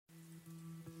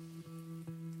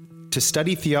To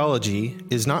study theology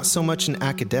is not so much an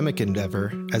academic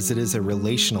endeavor as it is a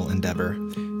relational endeavor.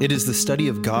 It is the study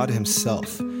of God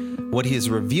himself, what he has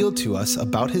revealed to us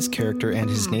about his character and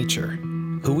his nature,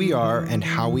 who we are and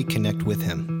how we connect with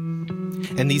him.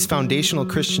 And these foundational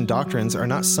Christian doctrines are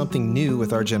not something new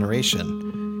with our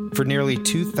generation. For nearly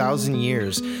 2,000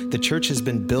 years, the church has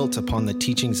been built upon the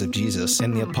teachings of Jesus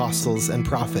and the apostles and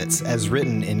prophets as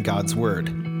written in God's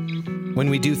word. When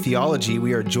we do theology,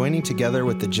 we are joining together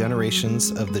with the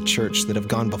generations of the church that have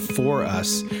gone before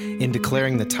us in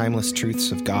declaring the timeless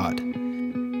truths of God.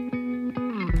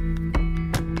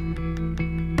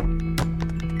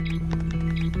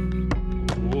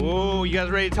 Whoa, you guys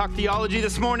ready to talk theology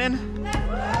this morning?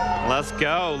 Let's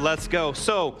go.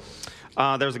 So,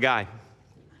 there's a guy,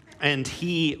 and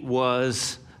he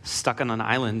was stuck on an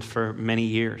island for many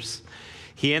years.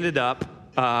 He ended up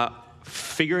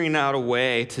figuring out a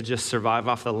way to just survive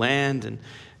off the land and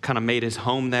kind of made his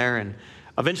home there. And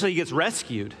eventually he gets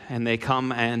rescued, and they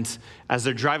come, and as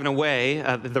they're driving away,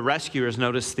 the rescuers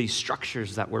notice these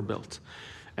structures that were built.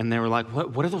 And they were like,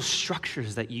 what are those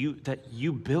structures that you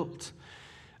built?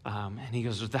 And he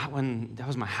goes, that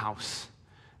was my house.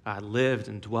 I lived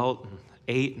and dwelt and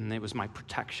ate, and it was my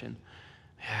protection.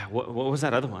 Yeah, what was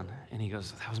that other one? And he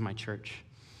goes, that was my church.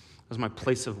 It was my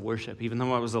place of worship. Even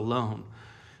though I was alone,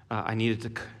 I needed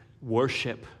to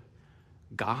worship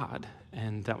God,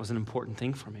 and that was an important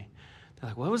thing for me. They're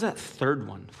like, what was that third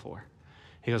one for?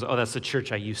 He goes, that's the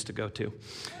church I used to go to.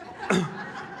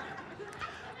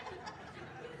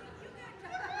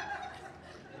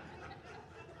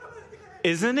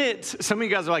 Isn't it? Some of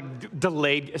you guys are like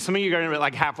delayed. Some of you are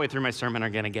like halfway through my sermon are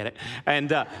going to get it.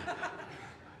 And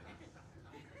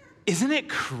isn't it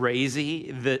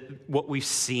crazy that what we've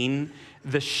seen,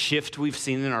 the shift we've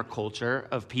seen in our culture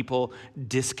of people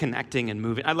disconnecting and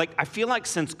moving? I feel like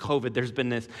since COVID, there's been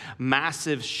this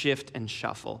massive shift and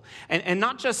shuffle. And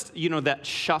not just, that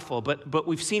shuffle, but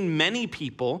we've seen many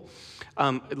people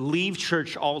leave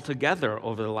church altogether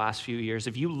over the last few years.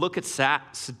 If you look at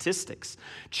statistics,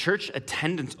 church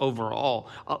attendance overall,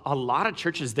 a lot of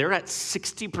churches, they're at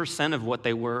 60% of what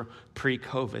they were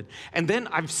pre-COVID. And then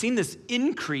I've seen this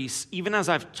increase, even as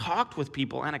I've talked with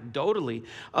people anecdotally,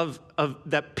 of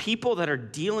that people that are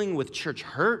dealing with church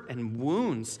hurt and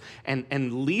wounds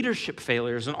and leadership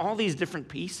failures and all these different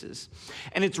pieces.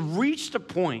 And it's reached a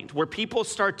point where people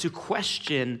start to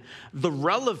question the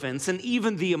relevance and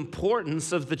even the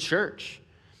importance of the church.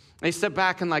 They step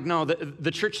back and no,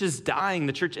 the church is dying.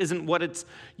 The church isn't what it's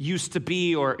used to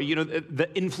be, or,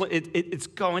 it's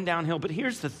going downhill. But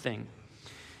here's the thing.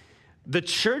 The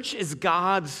church is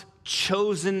God's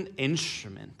chosen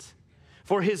instrument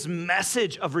for his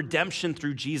message of redemption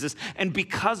through Jesus. And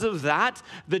because of that,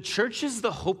 the church is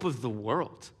the hope of the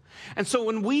world. And so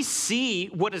when we see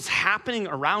what is happening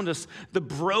around us, the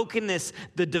brokenness,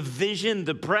 the division,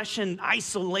 depression,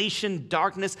 isolation,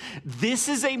 darkness, this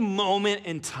is a moment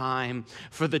in time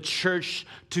for the church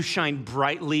to shine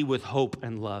brightly with hope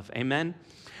and love. Amen?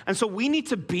 And so we need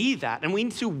to be that, and we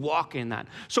need to walk in that.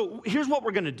 So here's what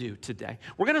we're going to do today.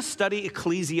 We're going to study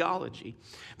ecclesiology,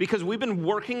 because we've been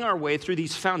working our way through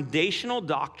these foundational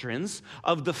doctrines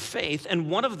of the faith, and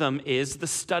one of them is the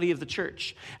study of the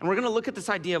church. And we're going to look at this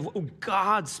idea of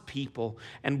God's people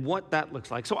and what that looks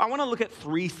like. So I want to look at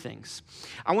three things.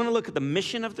 I want to look at the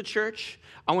mission of the church.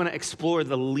 I want to explore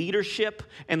the leadership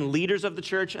and leaders of the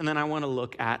church, and then I want to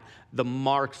look at the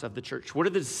marks of the church. What are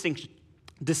the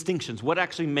distinctions? What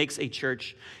actually makes a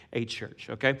church,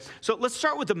 okay? So let's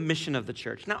start with the mission of the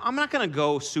church. Now, I'm not going to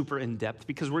go super in-depth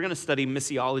because we're going to study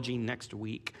missiology next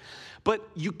week. But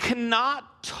you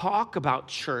cannot talk about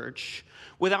church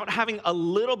without having a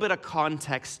little bit of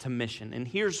context to mission. And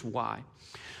here's why.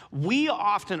 We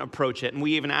often approach it, and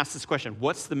we even ask this question,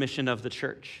 what's the mission of the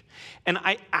church? And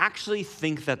I actually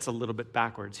think that's a little bit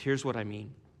backwards. Here's what I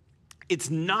mean.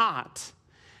 It's not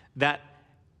that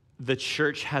the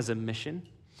church has a mission.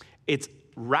 It's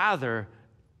rather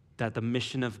that the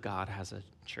mission of God has a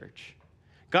church.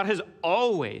 God has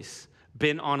always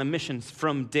been on a mission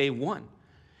from day one.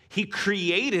 He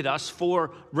created us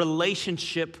for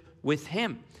relationship with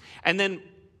him. And then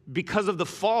because of the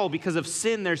fall, because of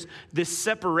sin, there's this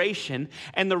separation.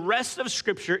 And the rest of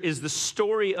Scripture is the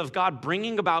story of God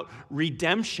bringing about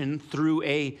redemption through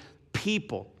a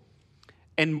people.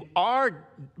 And our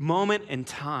moment in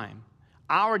time,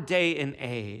 our day and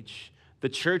age, the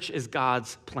church is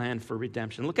God's plan for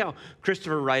redemption. Look how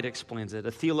Christopher Wright explains it,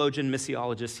 a theologian,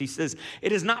 missiologist. He says,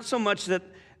 it is not so much that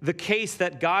the case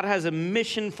that God has a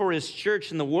mission for his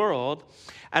church in the world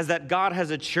as that God has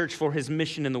a church for his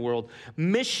mission in the world.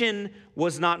 Mission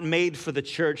was not made for the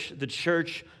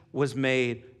church was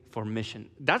made for mission.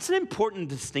 That's an important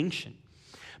distinction.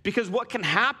 Because what can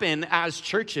happen as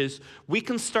churches, we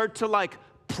can start to like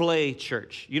play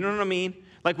church. You know what I mean?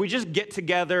 Like we just get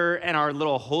together in our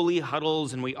little holy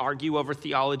huddles and we argue over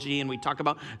theology and we talk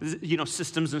about,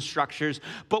 systems and structures,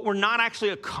 but we're not actually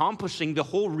accomplishing the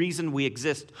whole reason we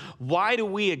exist. Why do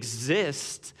we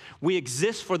exist? We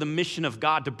exist for the mission of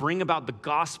God to bring about the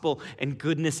gospel and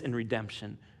goodness and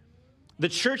redemption. The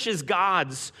church is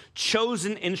God's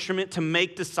chosen instrument to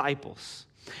make disciples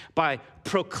by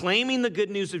proclaiming the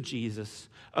good news of Jesus,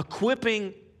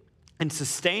 equipping and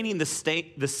sustaining the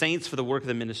saints for the work of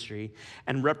the ministry,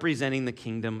 and representing the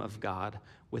kingdom of God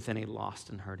within a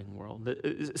lost and hurting world.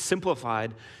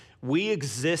 Simplified, we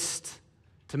exist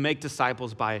to make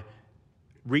disciples by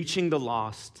reaching the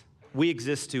lost. We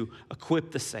exist to equip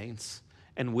the saints,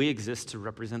 and we exist to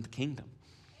represent the kingdom.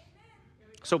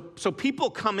 So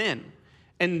people come in,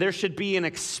 and there should be an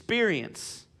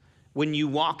experience when you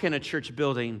walk in a church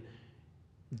building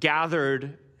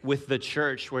gathered with the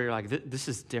church where you're like, this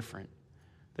is different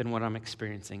than what I'm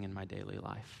experiencing in my daily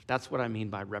life. That's what I mean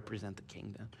by represent the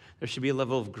kingdom. There should be a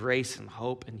level of grace and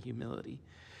hope and humility.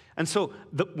 And so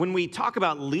when we talk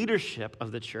about leadership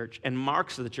of the church and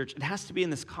marks of the church, it has to be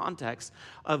in this context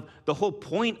of the whole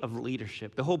point of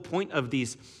leadership. The whole point of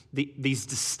these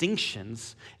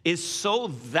distinctions is so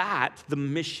that the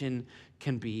mission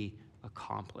can be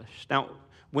accomplished. Now,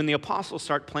 when the apostles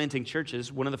start planting churches,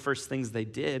 one of the first things they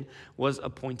did was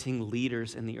appointing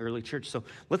leaders in the early church. So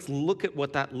let's look at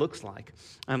what that looks like,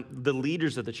 the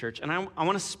leaders of the church. And I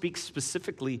want to speak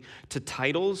specifically to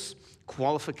titles,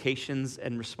 qualifications,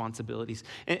 and responsibilities.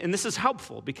 And this is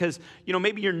helpful because,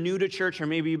 maybe you're new to church or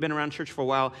maybe you've been around church for a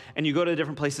while and you go to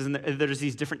different places and there's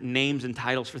these different names and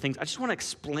titles for things. I just want to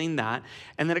explain that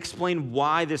and then explain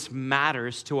why this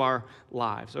matters to our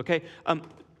lives, okay?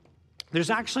 There's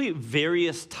actually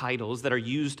various titles that are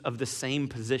used of the same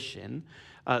position,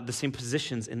 the same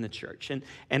positions in the church.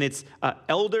 And it's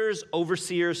elders,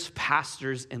 overseers,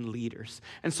 pastors, and leaders.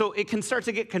 And so it can start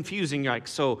to get confusing. You're like,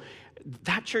 so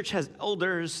that church has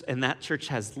elders, and that church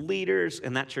has leaders,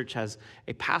 and that church has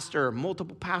a pastor or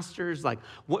multiple pastors. Like,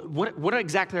 what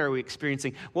exactly are we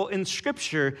experiencing? Well, in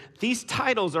Scripture, these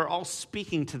titles are all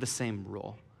speaking to the same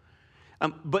role.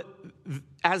 But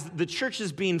as the church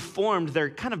is being formed,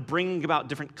 they're kind of bringing about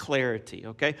different clarity,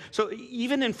 okay? So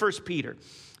even in 1 Peter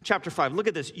chapter 5, look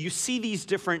at this. You see these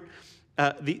different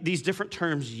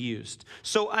terms used.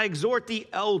 So I exhort the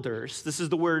elders, this is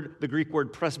the Greek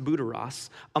word presbyteros,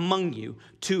 among you,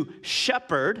 to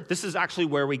shepherd, this is actually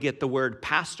where we get the word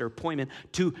pastor, poimen,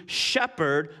 to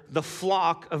shepherd the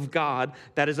flock of God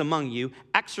that is among you,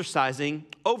 exercising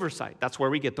oversight. That's where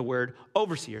we get the word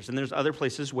overseers. And there's other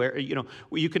places where,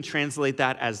 you can translate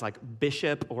that as like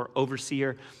bishop or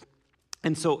overseer.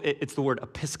 And so it's the word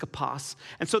episkopos.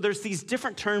 And so there's these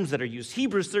different terms that are used.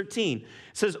 Hebrews 13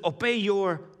 says, obey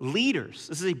your leaders.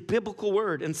 This is a biblical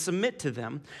word, and submit to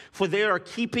them, for they are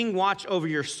keeping watch over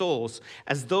your souls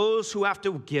as those who have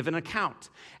to give an account.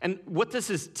 And what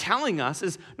this is telling us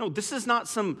is, no, this is not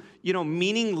some,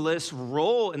 meaningless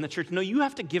role in the church. No, you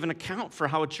have to give an account for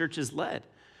how a church is led.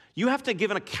 You have to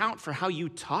give an account for how you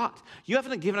taught. You have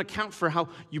to give an account for how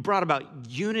you brought about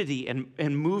unity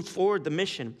and moved forward the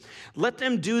mission. Let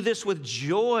them do this with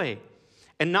joy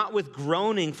and not with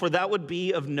groaning, for that would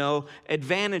be of no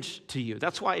advantage to you.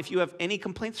 That's why if you have any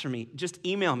complaints for me, just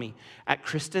email me at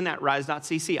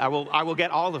kristen@rise.cc. I will get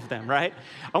all of them, right?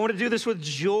 I want to do this with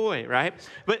joy, right?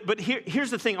 But here's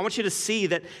the thing. I want you to see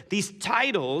that these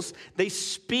titles, they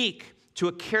speak to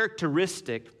a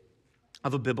characteristic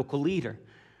of a biblical leader.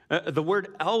 The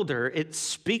word elder, it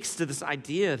speaks to this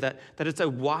idea that it's a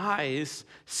wise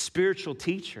spiritual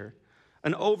teacher.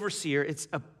 An overseer,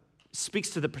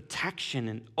 speaks to the protection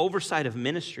and oversight of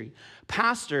ministry.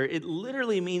 Pastor, it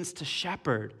literally means to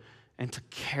shepherd and to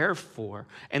care for.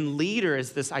 And leader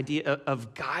is this idea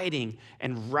of guiding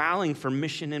and rallying for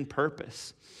mission and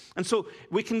purpose. And so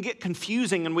we can get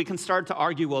confusing and we can start to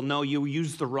argue, well, no, you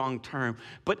used the wrong term.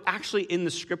 But actually in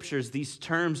the scriptures, these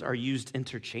terms are used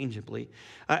interchangeably.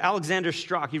 Alexander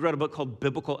Strauch, he wrote a book called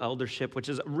Biblical Eldership, which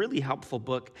is a really helpful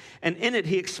book. And in it,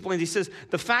 he explains, he says,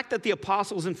 the fact that the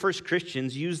apostles and first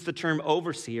Christians used the term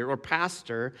overseer or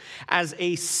pastor as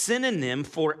a synonym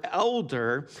for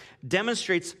elder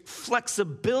demonstrates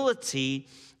flexibility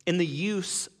in the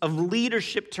use of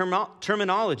leadership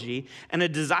terminology and a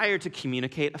desire to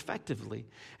communicate effectively.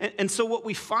 And so what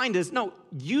we find is, no,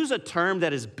 use a term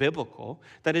that is biblical,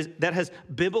 that has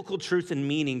biblical truth and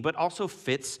meaning, but also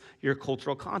fits your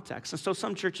cultural context. And so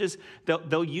some churches,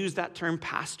 they'll use that term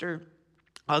pastor.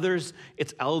 Others,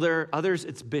 it's elder. Others,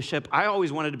 it's bishop. I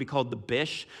always wanted to be called the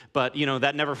bish, but,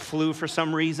 that never flew for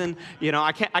some reason.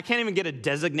 I can't even get a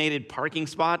designated parking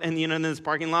spot in this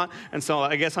parking lot. And so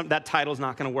I guess that title's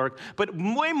not going to work. But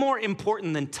way more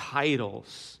important than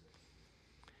titles,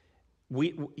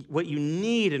 what you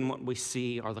need and what we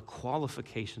see are the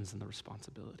qualifications and the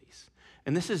responsibilities.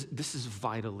 And this is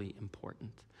vitally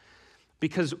important.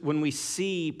 Because when we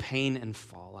see pain and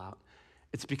fallout,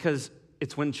 it's because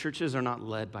it's when churches are not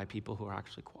led by people who are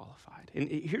actually qualified. And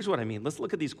here's what I mean. Let's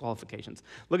look at these qualifications.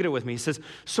 Look at it with me. It says,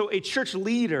 so a church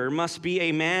leader must be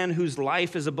a man whose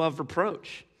life is above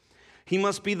reproach. He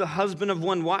must be the husband of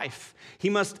one wife.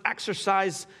 He must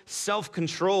exercise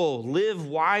self-control, live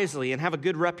wisely, and have a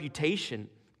good reputation.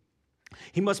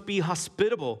 He must be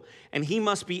hospitable, and he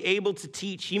must be able to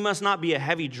teach. He must not be a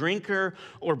heavy drinker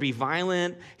or be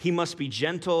violent. He must be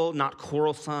gentle, not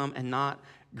quarrelsome, and not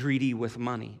greedy with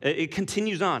money. It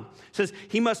continues on. It says,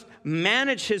 he must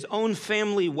manage his own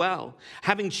family well,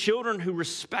 having children who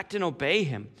respect and obey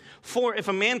him. For if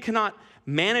a man cannot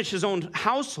manage his own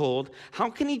household, how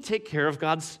can he take care of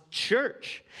God's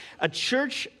church? A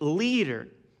church leader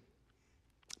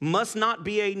must not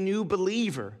be a new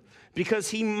believer, because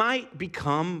he might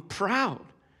become proud,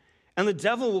 and the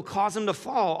devil will cause him to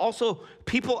fall. Also,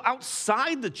 people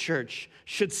outside the church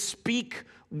should speak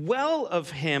well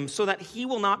of him so that he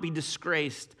will not be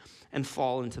disgraced and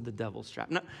fall into the devil's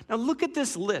trap. Now look at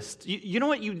this list. You know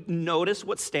what you notice,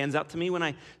 what stands out to me when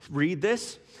I read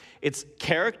this? It's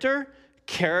character,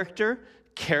 character,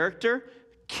 character,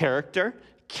 character,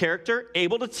 character,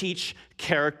 able to teach,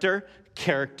 character,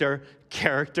 character,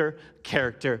 character,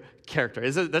 character,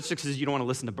 character. That's just because you don't want to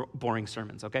listen to boring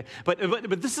sermons, okay? But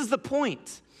this is the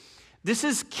point. This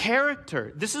is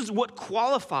character. This is what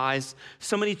qualifies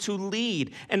somebody to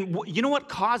lead. And you know what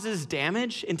causes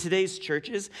damage in today's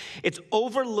churches? It's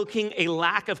overlooking a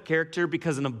lack of character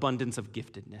because of an abundance of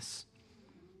giftedness.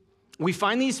 We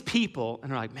find these people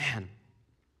and we're like, man,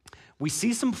 we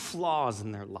see some flaws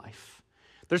in their life.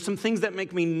 There's some things that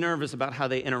make me nervous about how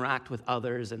they interact with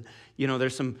others. And,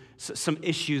 there's some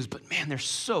issues, but man, they're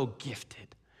so gifted.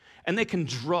 And they can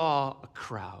draw a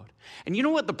crowd. And you know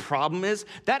what the problem is?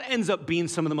 That ends up being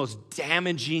some of the most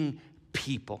damaging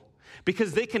people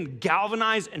because they can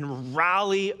galvanize and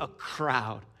rally a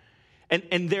crowd.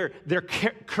 And their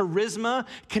charisma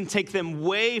can take them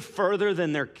way further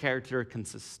than their character can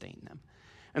sustain them.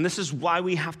 And this is why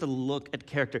we have to look at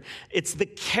character. It's the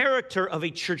character of a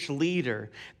church leader.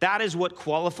 That is what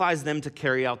qualifies them to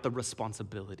carry out the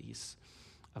responsibilities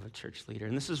of a church leader.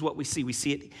 And this is what we see. We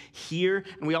see it here,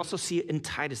 and we also see it in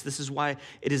Titus. This is why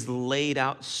it is laid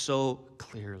out so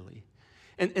clearly.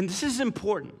 And this is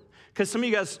important, because some of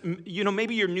you guys,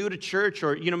 maybe you're new to church,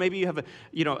 or, maybe you have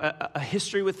a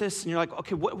history with this, and you're like,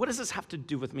 okay, what does this have to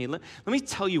do with me? Let me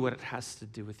tell you what it has to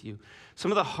do with you.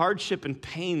 Some of the hardship and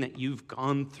pain that you've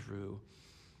gone through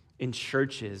in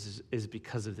churches is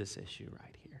because of this issue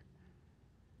right here.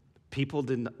 People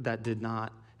that did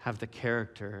not have the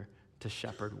character to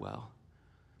shepherd well,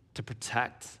 to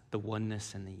protect the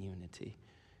oneness and the unity.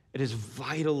 It is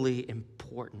vitally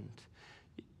important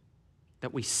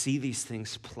that we see these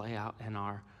things play out in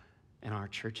our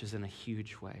churches in a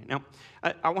huge way. Now,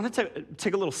 I want to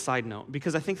take a little side note,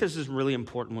 because I think this is really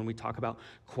important when we talk about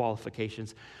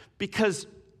qualifications, because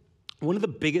one of the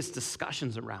biggest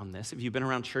discussions around this, if you've been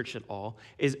around church at all,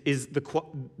 is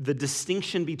the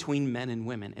distinction between men and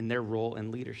women and their role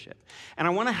in leadership. And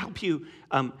I want to help you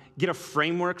get a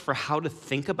framework for how to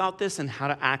think about this and how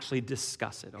to actually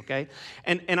discuss it, okay?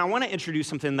 And I want to introduce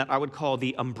something that I would call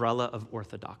the umbrella of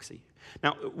orthodoxy.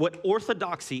 Now, what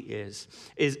orthodoxy is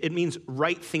it means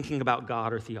right thinking about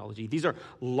God or theology. These are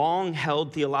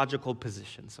long-held theological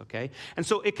positions, okay? And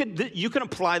so you can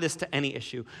apply this to any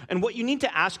issue. And what you need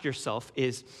to ask yourself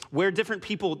is where different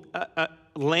people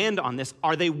land on this.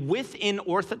 Are they within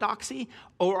orthodoxy,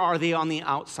 or are they on the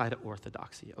outside of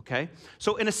orthodoxy, okay?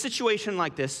 So in a situation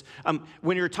like this,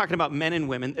 when you're talking about men and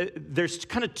women, there's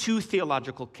kind of two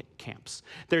theological camps.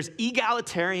 There's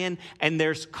egalitarian and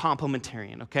there's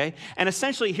complementarian, okay? And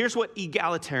essentially, here's what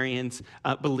egalitarians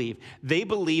believe. They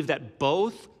believe that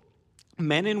both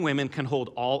men and women can hold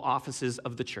all offices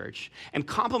of the church. And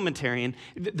complementarian,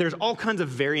 there's all kinds of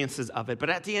variances of it. But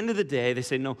at the end of the day, they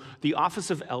say, no, the office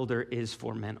of elder is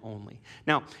for men only.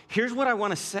 Now, here's what I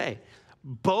want to say.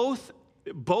 Both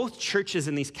churches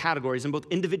in these categories and both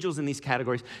individuals in these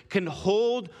categories can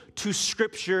hold to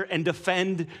Scripture and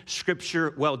defend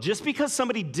Scripture well. Just because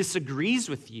somebody disagrees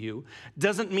with you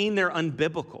doesn't mean they're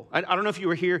unbiblical. I don't know if you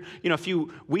were here, a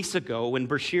few weeks ago when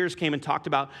Bashir's came and talked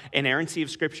about inerrancy of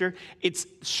Scripture. It's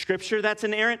Scripture that's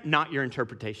inerrant, not your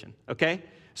interpretation, okay?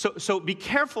 So be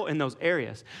careful in those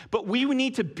areas. But we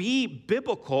need to be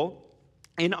biblical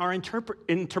in our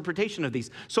interpretation of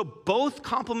these. So both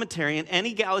complementarian and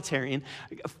egalitarian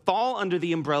fall under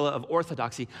the umbrella of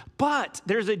orthodoxy, but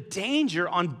there's a danger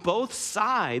on both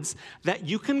sides that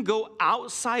you can go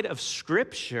outside of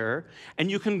Scripture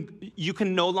and you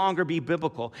can no longer be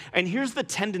biblical. And here's the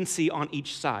tendency on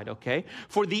each side, okay?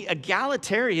 For the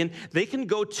egalitarian, they can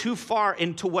go too far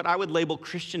into what I would label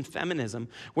Christian feminism,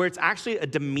 where it's actually a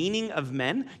demeaning of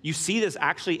men. You see this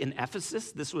actually in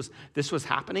Ephesus. This was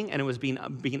happening, and it was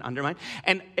being undermined.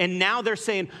 And now they're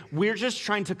saying, we're just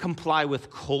trying to comply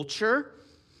with culture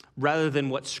rather than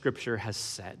what Scripture has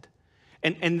said.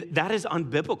 And that is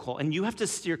unbiblical, and you have to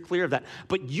steer clear of that.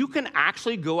 But you can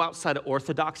actually go outside of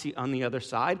orthodoxy on the other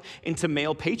side into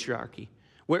male patriarchy,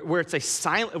 where it's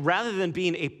rather than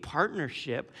being a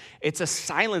partnership, it's a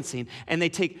silencing, and they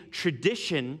take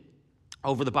tradition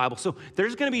over the Bible. So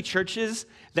there's going to be churches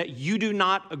that you do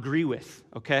not agree with,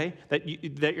 okay? That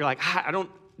you're like,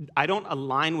 I don't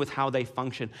align with how they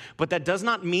function. But that does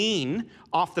not mean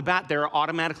off the bat they're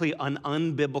automatically an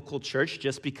unbiblical church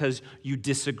just because you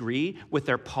disagree with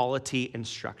their polity and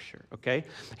structure, okay?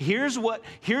 Here's what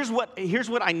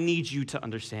I need you to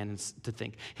understand and to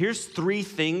think. Here's 3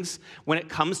 things when it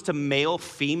comes to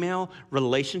male-female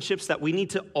relationships that we need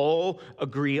to all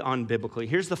agree on biblically.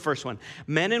 Here's the first one.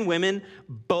 Men and women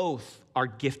both are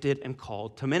gifted and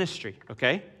called to ministry,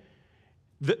 okay?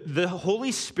 The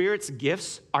Holy Spirit's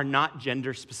gifts are not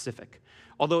gender specific,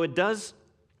 although it does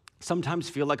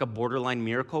sometimes feel like a borderline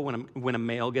miracle when a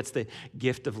male gets the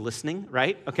gift of listening,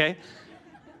 right? Okay?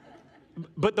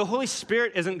 But the Holy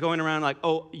Spirit isn't going around like,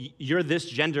 oh, you're this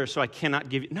gender, so I cannot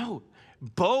give you. No,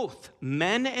 both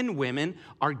men and women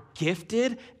are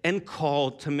gifted and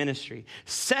called to ministry.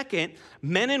 Second,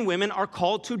 men and women are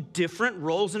called to different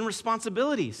roles and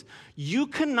responsibilities. You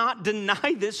cannot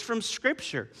deny this from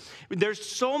Scripture. There's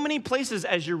so many places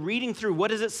as you're reading through,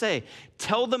 what does it say?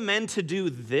 Tell the men to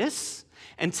do this,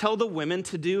 and tell the women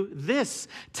to do this.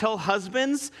 Tell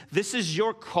husbands, this is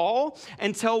your call,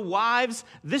 and tell wives,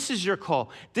 this is your call.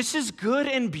 This is good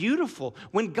and beautiful.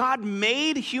 When God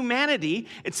made humanity,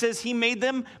 it says he made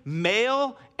them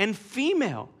male and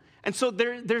female. And so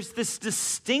there's this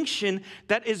distinction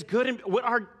that is good. And what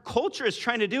our culture is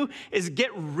trying to do is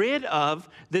get rid of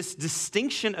this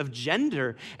distinction of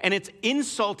gender. And it's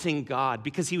insulting God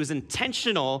because he was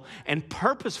intentional and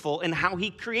purposeful in how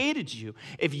he created you.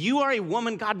 If you are a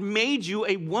woman, God made you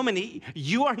a woman.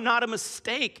 You are not a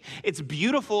mistake. It's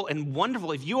beautiful and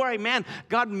wonderful. If you are a man,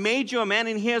 God made you a man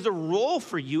and he has a role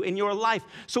for you in your life.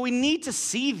 So we need to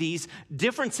see these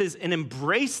differences and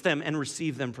embrace them and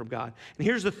receive them from God. And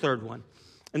here's the third one,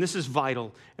 and this is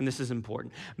vital and this is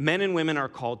important. Men and women are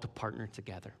called to partner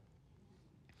together.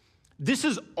 This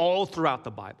is all throughout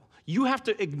the Bible. You have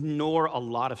to ignore a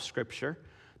lot of Scripture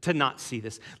to not see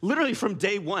this. Literally from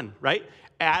day one, right?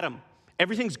 Adam,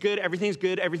 everything's good, everything's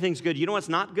good, everything's good. You know what's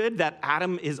not good? That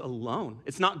Adam is alone.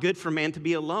 It's not good for man to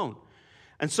be alone.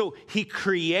 And so he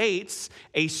creates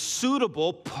a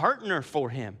suitable partner for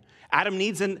him. Adam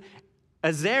needs an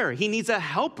Azer. He needs a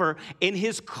helper in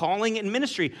his calling and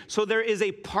ministry. So there is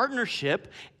a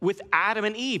partnership with Adam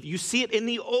and Eve. You see it in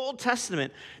the Old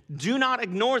Testament. Do not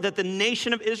ignore that the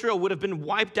nation of Israel would have been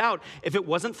wiped out if it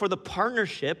wasn't for the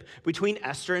partnership between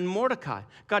Esther and Mordecai.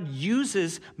 God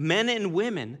uses men and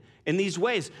women in these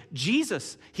ways.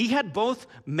 Jesus, he had both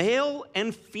male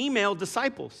and female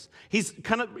disciples. He's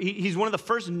one of the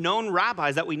first known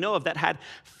rabbis that we know of that had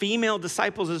female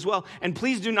disciples as well. And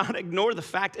please do not ignore the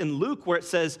fact in Luke where it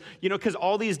says, because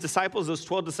all these disciples, those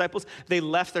 12 disciples, they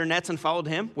left their nets and followed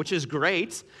him, which is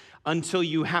great until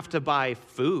you have to buy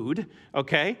food,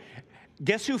 okay?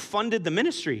 Guess who funded the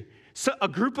ministry? So a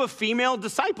group of female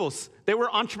disciples. They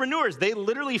were entrepreneurs. They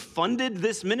literally funded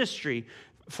this ministry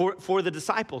for the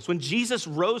disciples. When Jesus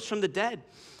rose from the dead,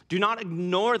 do not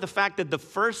ignore the fact that the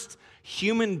first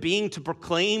human being to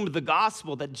proclaim the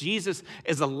gospel, that Jesus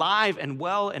is alive and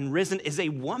well and risen, is a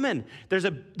woman.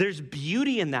 There's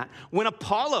beauty in that. When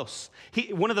Apollos,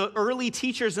 one of the early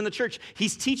teachers in the church,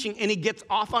 he's teaching and he gets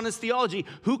off on his theology,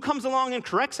 who comes along and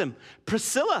corrects him?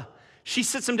 Priscilla. She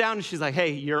sits him down and she's like,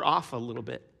 hey, you're off a little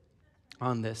bit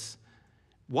on this.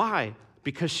 Why?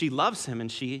 Because she loves him and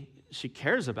she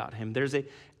cares about him. There's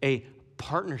a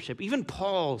partnership. Even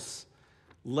Paul's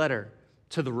letter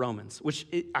to the Romans, which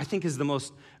I think is the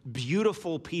most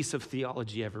beautiful piece of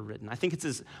theology ever written. I think it's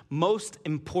his most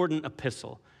important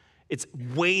epistle. It's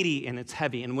weighty and it's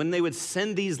heavy. And when they would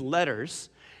send these letters,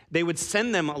 they would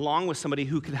send them along with somebody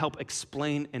who could help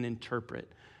explain and interpret.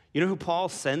 You know who Paul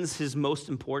sends his most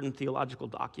important theological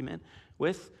document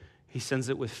with? He sends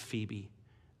it with Phoebe,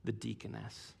 the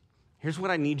deaconess. Here's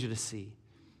what I need you to see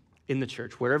in the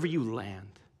church. Wherever you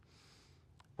land,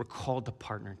 we're called to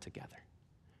partner together.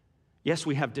 Yes,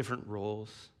 we have different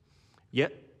roles.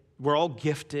 Yet we're all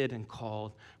gifted and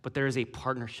called, but there is a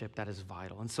partnership that is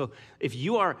vital. And so if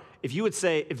you would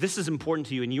say, if this is important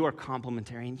to you and you are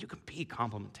complementarian, you can be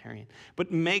complementarian.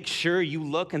 But make sure you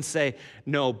look and say,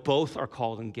 no, both are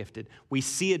called and gifted. We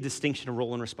see a distinction of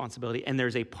role and responsibility, and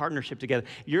there's a partnership together.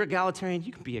 You're egalitarian,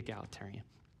 you can be egalitarian.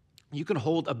 You can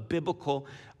hold a biblical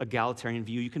egalitarian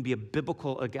view. You can be a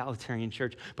biblical egalitarian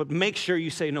church. But make sure you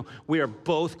say, no, we are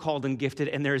both called and gifted,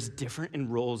 and there's different in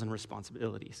roles and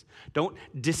responsibilities. Don't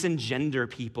disengender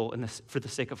people for the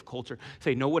sake of culture.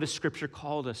 Say, no, what has Scripture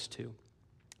called us to?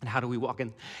 And how do we walk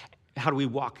in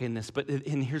this?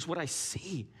 And here's what I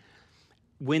see.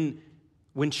 When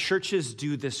churches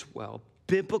do this well,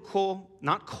 biblical,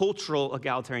 not cultural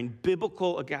egalitarian,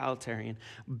 biblical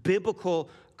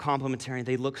complementarian,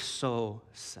 they look so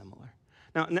similar.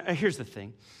 Now, here's the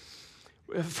thing.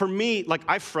 For me,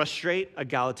 I frustrate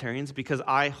egalitarians because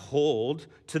I hold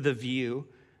to the view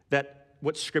that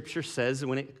what Scripture says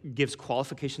when it gives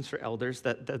qualifications for elders,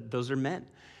 that those are men.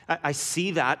 I see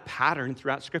that pattern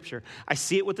throughout Scripture. I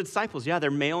see it with the disciples. Yeah,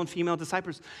 they're male and female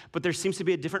disciples, but there seems to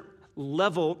be a different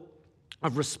level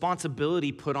of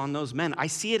responsibility put on those men. I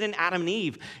see it in Adam and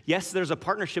Eve. Yes, there's a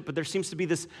partnership, but there seems to be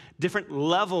this different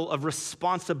level of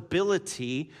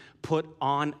responsibility put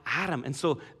on Adam. And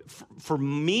so for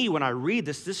me, when I read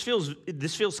this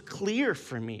feels clear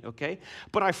for me, okay?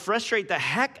 But I frustrate the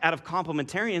heck out of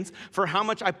complementarians for how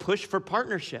much I push for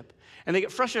partnership. And they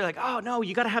get frustrated, oh, no,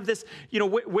 you got to have this,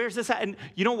 where's this at? And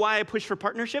you know why I push for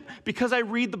partnership? Because I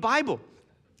read the Bible.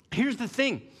 Here's the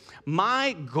thing.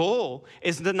 My goal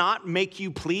is to not make you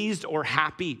pleased or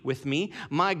happy with me.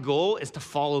 My goal is to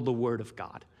follow the Word of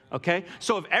God, okay?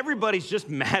 So if everybody's just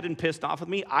mad and pissed off with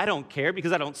me, I don't care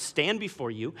because I don't stand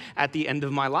before you at the end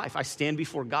of my life. I stand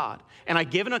before God, and I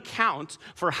give an account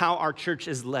for how our church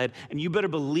is led. And you better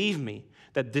believe me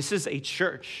that this is a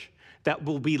church that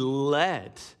will be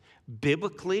led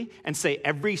biblically and say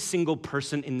every single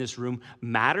person in this room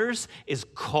matters, is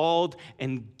called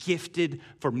and gifted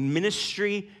for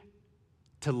ministry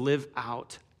to live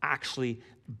out actually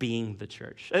being the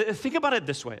church. Think about it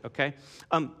this way, okay?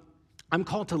 I'm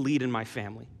called to lead in my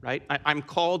family, right? I'm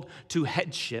called to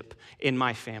headship in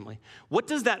my family. What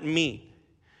does that mean?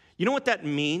 You know what that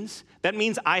means? That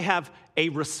means I have a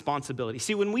responsibility.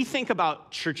 See, when we think about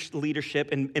church leadership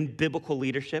and biblical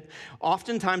leadership,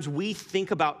 oftentimes we think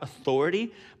about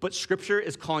authority, but Scripture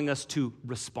is calling us to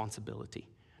responsibility.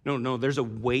 No, there's a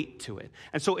weight to it.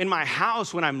 And so in my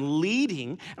house, when I'm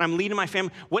leading my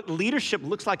family, what leadership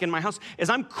looks like in my house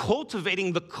is I'm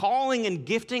cultivating the calling and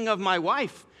gifting of my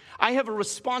wife. I have a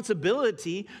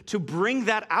responsibility to bring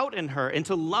that out in her and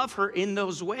to love her in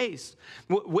those ways.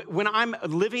 When I'm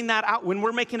living that out, when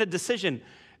we're making a decision,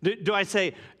 do I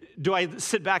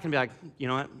sit back and be like, you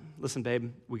know what? Listen,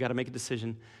 babe, we got to make a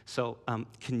decision. So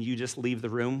can you just leave the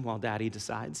room while Daddy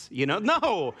decides?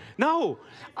 No.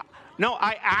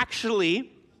 I actually,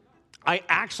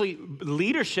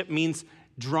 leadership means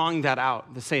drawing that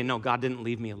out, to say, no, God didn't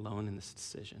leave me alone in this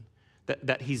decision,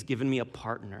 that He's given me a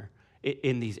partner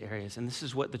in these areas. And this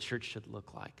is what the church should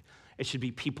look like. It should be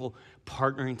people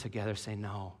partnering together, saying,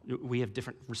 no, we have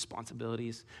different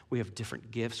responsibilities, we have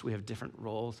different gifts, we have different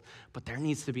roles, but there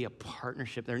needs to be a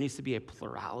partnership, there needs to be a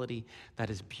plurality that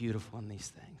is beautiful in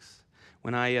these things.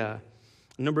 When a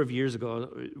number of years ago,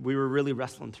 we were really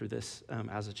wrestling through this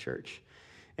as a church.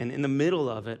 And in the middle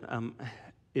of it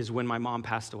is when my mom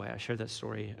passed away. I shared that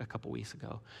story a couple weeks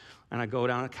ago. And I go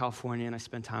down to California and I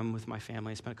spend time with my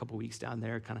family. I spent a couple weeks down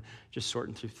there kind of just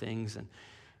sorting through things. And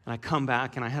I come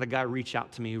back and I had a guy reach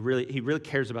out to me. He really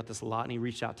cares about this a lot, and he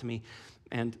reached out to me.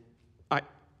 And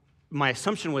my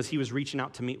assumption was he was reaching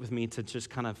out to meet with me to just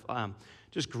kind of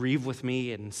just grieve with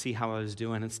me and see how I was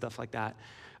doing and stuff like that.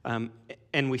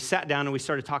 And we sat down and we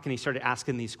started talking. He started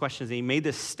asking these questions. And he made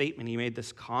this statement. He made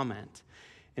this comment.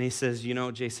 And he says,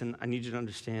 Jason, I need you to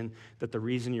understand that the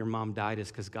reason your mom died is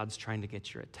because God's trying to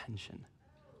get your attention.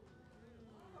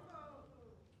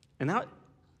 And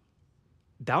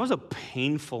that was a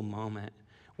painful moment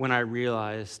when I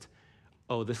realized,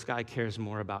 this guy cares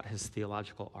more about his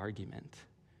theological argument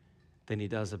than he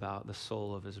does about the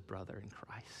soul of his brother in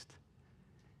Christ.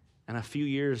 And a few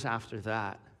years after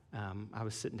that, I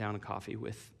was sitting down in coffee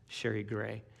with Sherry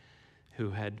Gray,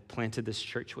 who had planted this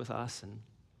church with us, and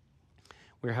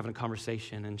we were having a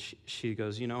conversation, and she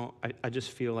goes, I just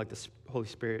feel like the Holy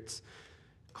Spirit's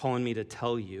calling me to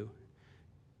tell you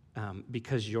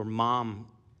because your mom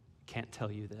can't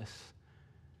tell you this,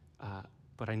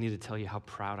 but I need to tell you how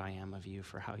proud I am of you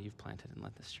for how you've planted and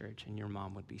led this church, and your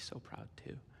mom would be so proud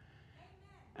too.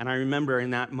 And I remember in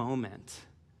that moment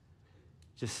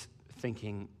just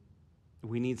thinking,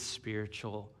 we need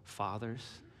spiritual fathers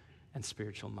and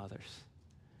spiritual mothers.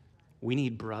 We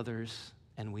need brothers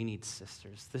and we need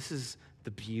sisters. This is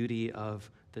the beauty of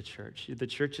the church. The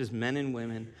church is men and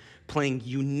women playing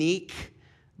unique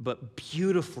but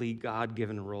beautifully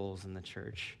God-given roles in the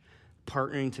church,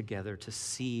 partnering together to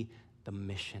see the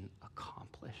mission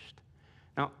accomplished.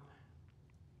 Now,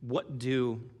 what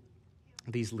do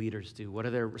these leaders do? What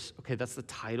are their, okay, that's the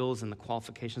titles and the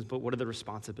qualifications, but what are the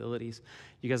responsibilities?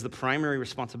 You guys, the primary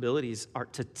responsibilities are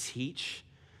to teach,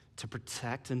 to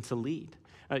protect, and to lead.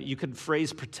 You could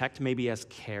phrase protect maybe as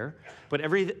care, but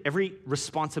every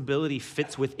responsibility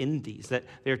fits within these, that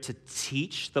they're to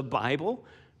teach the Bible,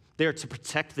 they're to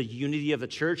protect the unity of the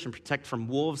church and protect from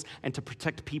wolves and to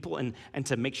protect people and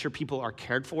to make sure people are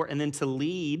cared for, and then to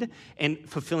lead in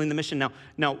fulfilling the mission.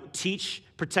 Now, teach,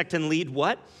 protect, and lead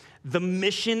what? The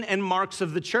mission and marks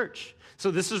of the church.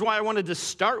 So this is why I wanted to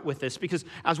start with this, because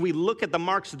as we look at the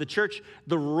marks of the church,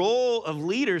 the role of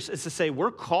leaders is to say,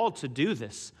 we're called to do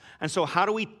this. And so how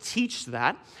do we teach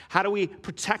that? How do we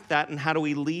protect that? And how do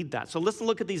we lead that? So let's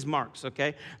look at these marks,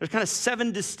 okay? There's kind of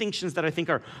 7 distinctions that I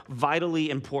think are vitally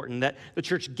important, that the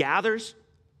church gathers,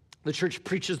 the church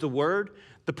preaches the word,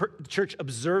 the church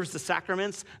observes the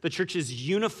sacraments, the church is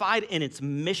unified in its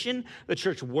mission, the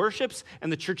church worships,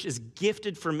 and the church is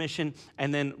gifted for mission.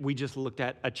 And then we just looked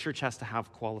at a church has to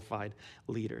have qualified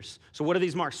leaders. So what are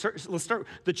these marks? Let's start.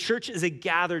 The church is a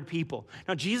gathered people.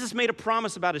 Now, Jesus made a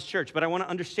promise about his church, but I want to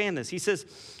understand this. He says,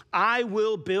 I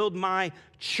will build my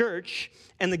church,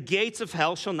 and the gates of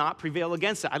hell shall not prevail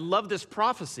against it. I love this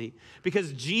prophecy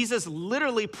because Jesus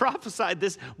literally prophesied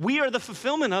this. We are the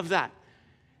fulfillment of that.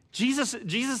 Jesus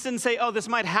didn't say, oh, this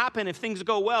might happen if things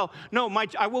go well. No,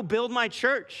 I will build my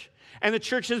church. And the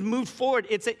church has moved forward.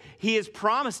 He has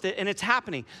promised it, and it's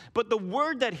happening. But the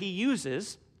word that he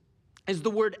uses is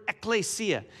the word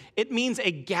ecclesia. It means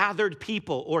a gathered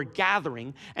people or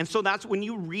gathering. And so that's when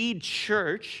you read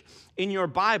church in your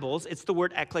Bibles, it's the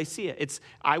word ecclesia. It's,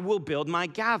 I will build my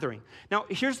gathering. Now,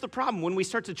 here's the problem. When we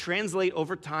start to translate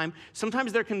over time,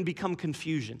 sometimes there can become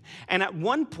confusion. And at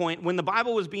one point, when the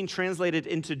Bible was being translated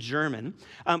into German,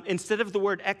 instead of the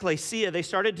word ecclesia, they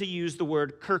started to use the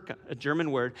word Kirche, a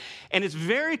German word. And it's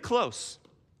very close.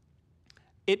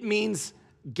 It means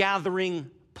gathering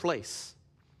place.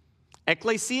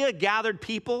 Ecclesia, gathered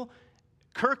people.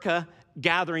 Kirche,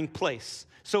 gathering place.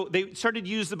 So they started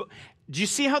to use the... Do you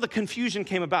see how the confusion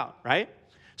came about, right?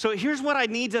 So here's what I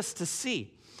need us to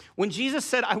see. When Jesus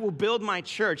said, I will build my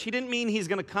church, he didn't mean he's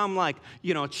going to come like,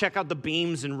 check out the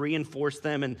beams and reinforce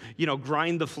them and,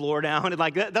 grind the floor down.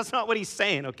 Like that's not what he's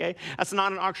saying, okay? That's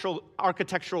not an actual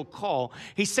architectural call.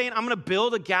 He's saying, I'm going to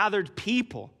build a gathered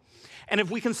people. And if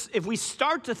we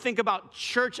start to think about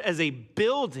church as a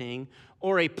building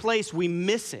or a place, we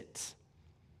miss it.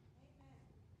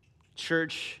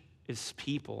 Church is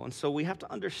people. And so we have to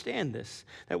understand this,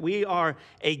 that we are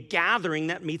a gathering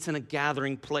that meets in a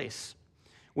gathering place.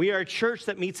 We are a church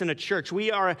that meets in a church.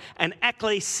 We are an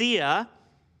ecclesia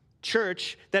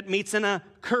church that meets in a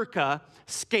Kirche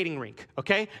skating rink,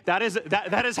 okay? That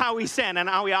is how we stand and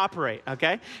how we operate,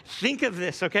 okay? Think of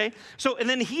this, okay? So, and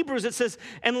then Hebrews, it says,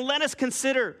 and let us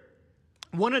consider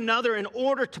one another in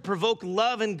order to provoke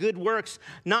love and good works,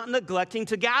 not neglecting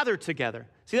to gather together.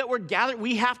 See that word gather?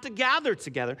 We have to gather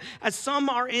together, as some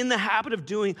are in the habit of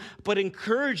doing, but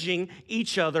encouraging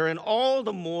each other, and all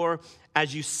the more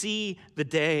as you see the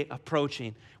day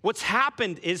approaching. What's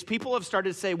happened is people have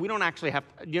started to say, we don't actually have,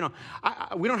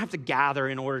 we don't have to gather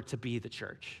in order to be the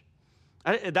church.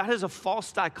 That is a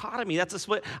false dichotomy. That's a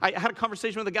split. I had a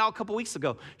conversation with a gal a couple weeks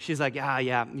ago. She's like,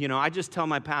 yeah. I just tell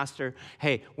my pastor,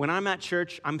 hey, when I'm at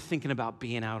church, I'm thinking about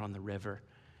being out on the river.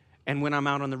 And when I'm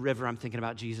out on the river, I'm thinking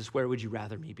about Jesus. Where would you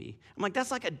rather me be? I'm like, that's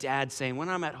like a dad saying, when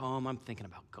I'm at home, I'm thinking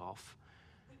about golf.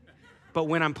 But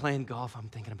when I'm playing golf, I'm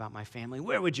thinking about my family.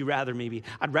 Where would you rather me be?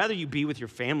 I'd rather you be with your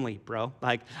family, bro.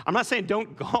 Like, I'm not saying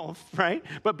don't golf, right?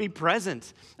 But be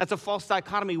present. That's a false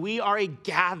dichotomy. We are a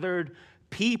gathered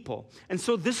people. And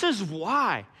so this is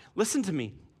why, listen to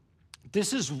me,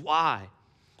 this is why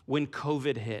when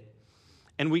COVID hit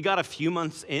and we got a few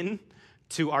months in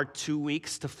to our 2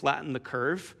 weeks to flatten the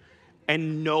curve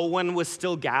and no one was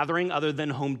still gathering other than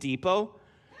Home Depot,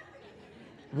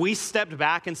 we stepped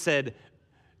back and said,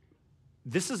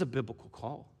 this is a biblical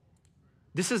call.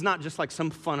 This is not just like some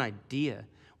fun idea.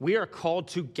 We are called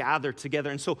to gather together.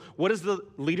 And so what does the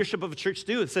leadership of a church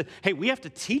do? It says, hey, we have to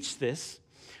teach this.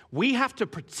 We have to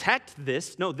protect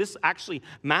this. No, this actually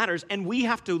matters, and we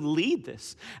have to lead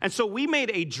this. And so we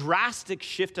made a drastic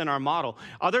shift in our model.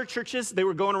 Other churches, they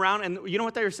were going around, and you know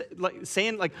what they were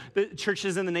saying? Like, the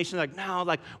churches in the nation, like, no,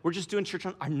 like, we're just doing church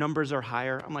our numbers are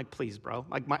higher. I'm like, please, bro.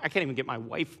 Like, I can't even get my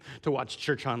wife to watch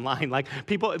church online. Like,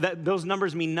 people, those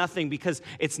numbers mean nothing because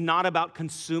it's not about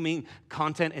consuming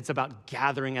content. It's about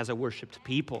gathering as a worshiped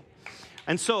people.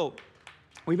 And so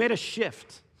we made a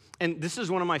shift. And this is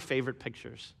one of my favorite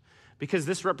pictures because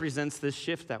this represents this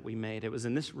shift that we made. It was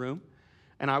in this room,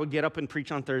 and I would get up and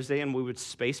preach on Thursday, and we would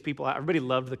space people out. Everybody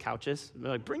loved the couches.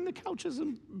 They're like, bring the couches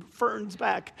and ferns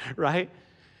back, right?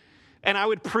 And I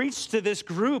would preach to this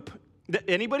group.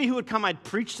 Anybody who would come, I'd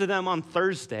preach to them on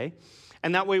Thursday,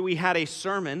 and that way we had a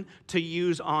sermon to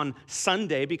use on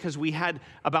Sunday because we had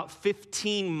about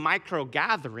 15 micro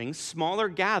gatherings, smaller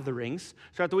gatherings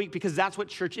throughout the week because that's what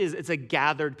church is. It's a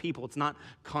gathered people. It's not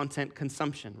content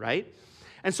consumption, right?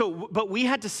 And so, but we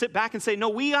had to sit back and say, no,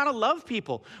 we got to love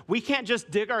people. We can't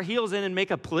just dig our heels in and make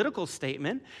a political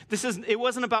statement. It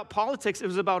wasn't about politics. It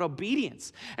was about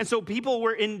obedience. And so people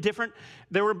were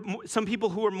there were some people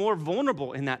who were more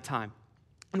vulnerable in that time.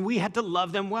 And we had to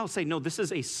love them well, say, no, this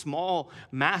is a small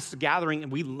mass gathering, and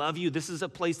we love you. This is a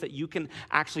place that you can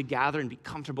actually gather and be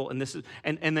comfortable. And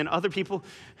and then other people,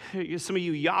 some of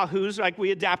you yahoos, like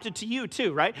we adapted to you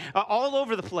too, right? All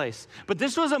over the place. But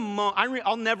this was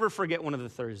I'll never forget one of the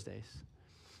Thursdays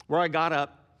where I got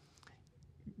up,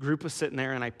 group was sitting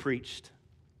there, and I preached.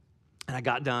 And I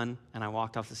got done, and I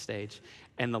walked off the stage,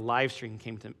 and the live stream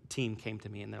team came to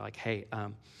me, and they're like, hey,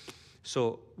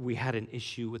 so we had an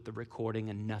issue with the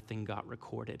recording and nothing got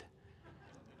recorded.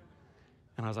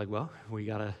 And I was like, well, we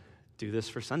got to do this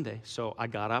for Sunday. So I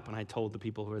got up and I told the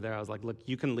people who were there, I was like, look,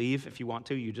 you can leave if you want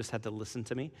to. You just had to listen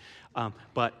to me.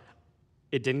 But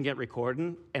it didn't get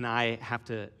recorded, and I have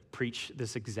to preach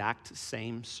this exact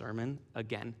same sermon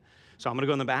again. So I'm going to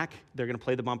go in the back. They're going to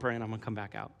play the bumper, and I'm going to come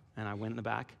back out. And I went in the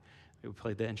back. We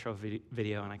played the intro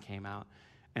video, and I came out.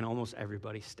 And almost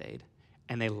everybody stayed.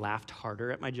 And they laughed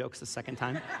harder at my jokes the second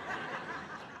time.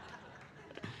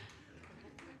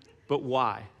 But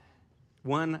why?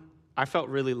 One, I felt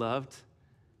really loved.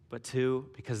 But two,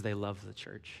 because they love the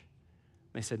church.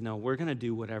 They said, no, we're going to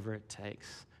do whatever it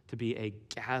takes to be a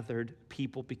gathered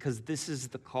people because this is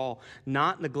the call,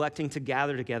 not neglecting to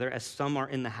gather together as some are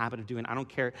in the habit of doing. I don't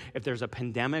care if there's a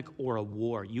pandemic or a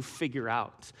war. You figure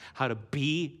out how to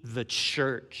be the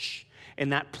church in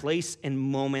that place and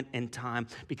moment and time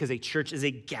because a church is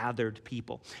a gathered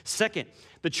people. Second,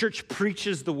 the church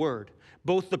preaches the word.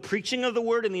 Both the preaching of the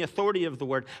word and the authority of the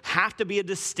word have to be a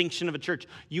distinction of a church.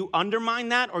 You undermine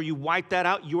that or you wipe that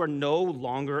out, you are no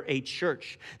longer a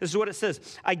church. This is what it says.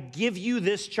 I give you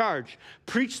this charge.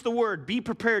 Preach the word. Be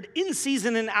prepared in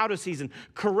season and out of season.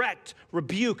 Correct,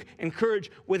 rebuke, encourage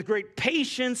with great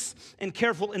patience and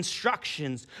careful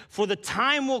instructions. For the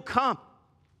time will come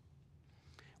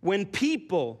when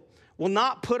people will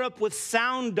not put up with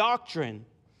sound doctrine.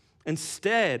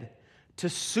 Instead, to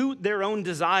suit their own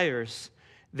desires,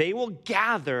 they will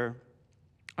gather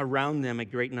around them a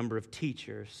great number of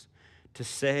teachers to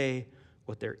say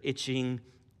what their itching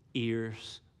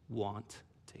ears want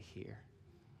to hear.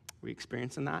 Are we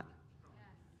experiencing that?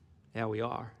 Yeah, we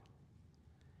are.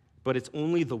 But it's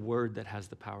only the word that has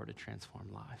the power to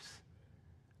transform lives.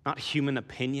 Not human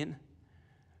opinion,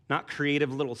 not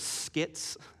creative little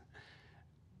skits.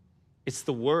 It's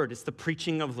the word. It's the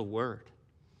preaching of the word.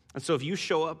 And so if you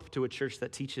show up to a church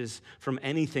that teaches from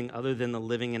anything other than the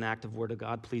living and active word of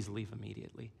God, please leave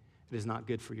immediately. It is not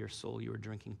good for your soul. You are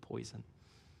drinking poison.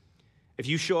 If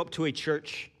you show up to a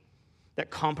church that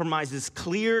compromises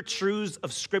clear truths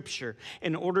of Scripture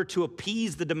in order to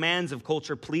appease the demands of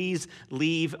culture, please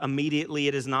leave immediately.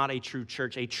 It is not a true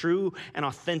church. A true and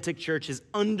authentic church is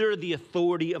under the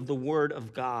authority of the Word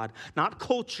of God. Not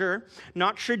culture,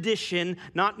 not tradition,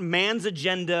 not man's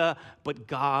agenda, but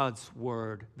God's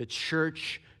Word. The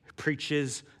church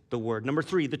preaches the Word. Number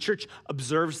 3, the church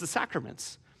observes the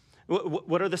sacraments.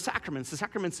 What are the sacraments? The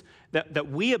sacraments that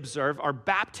we observe are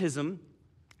baptism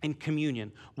and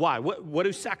communion. Why? What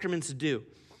do sacraments do?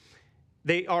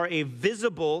 They are a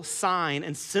visible sign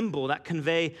and symbol that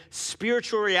convey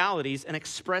spiritual realities and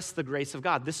express the grace of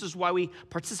God. This is why we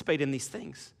participate in these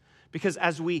things. Because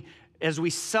as we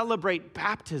celebrate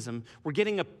baptism, we're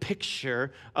getting a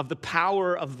picture of the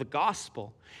power of the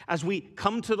gospel. As we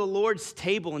come to the Lord's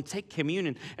table and take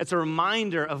communion, it's a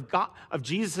reminder of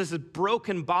Jesus'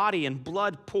 broken body and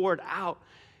blood poured out.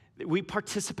 We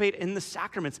participate in the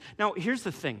sacraments. Now, here's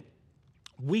the thing.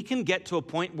 We can get to a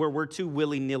point where we're too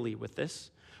willy-nilly with this,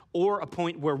 or a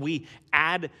point where we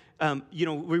add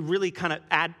we really kind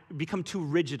of become too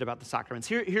rigid about the sacraments.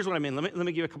 Here's what I mean. Let me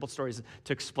give you a couple stories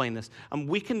to explain this.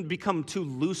 We can become too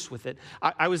loose with it.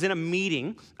 I was in a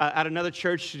meeting at another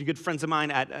church, good friends of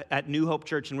mine at New Hope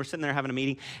Church, and we're sitting there having a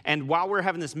meeting. And while we're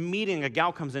having this meeting, a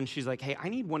gal comes in. She's like, hey, I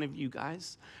need one of you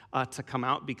guys to come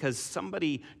out because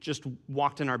somebody just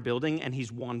walked in our building and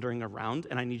he's wandering around,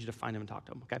 and I need you to find him and talk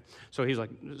to him, okay? So he's like,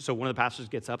 so one of the pastors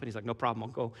gets up and he's like, no problem, I'll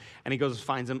go. And he goes and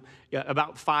finds him. Yeah,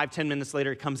 about 5-10 minutes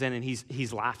later, he comes in and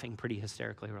he's laughing pretty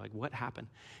hysterically. We're like, what happened?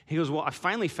 He goes, well, I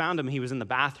finally found him. He was in the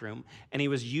bathroom and he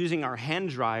was using our hand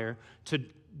dryer to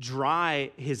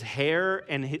dry his hair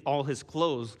and all his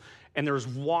clothes, and there was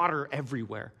water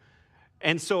everywhere.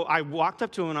 And so I walked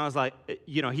up to him and I was like,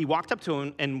 he walked up to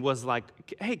him and was like,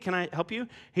 hey, can I help you?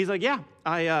 He's like, yeah,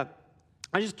 I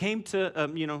just came to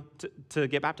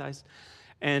get baptized.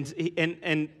 And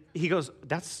he goes,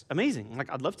 that's amazing.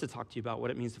 Like, I'd love to talk to you about what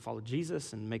it means to follow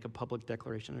Jesus and make a public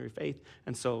declaration of your faith.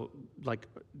 And so, like,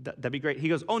 that'd be great. He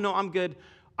goes, oh, no, I'm good.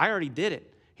 I already did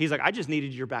it. He's like, I just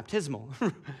needed your baptismal.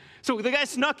 So the guy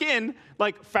snuck in,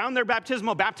 like, found their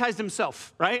baptismal, baptized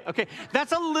himself, right? Okay,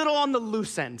 that's a little on the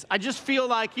loose end. I just feel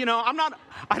like, I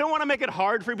don't want to make it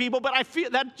hard for people, but I feel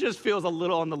that just feels a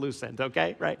little on the loose end,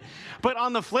 okay, right? But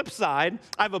on the flip side,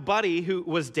 I have a buddy who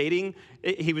was dating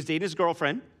his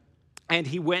girlfriend, and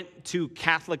he went to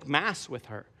Catholic Mass with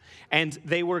her, and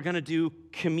they were going to do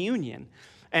communion.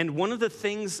 And one of the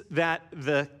things that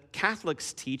the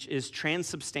Catholics teach is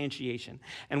transubstantiation.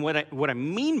 And what they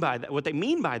mean by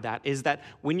that is that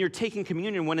when you're taking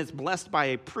communion, when it's blessed by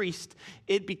a priest,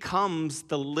 it becomes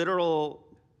the literal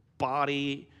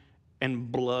body and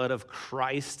blood of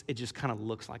Christ. It just kind of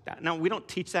looks like that. Now, we don't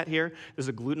teach that here. There's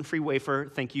a gluten-free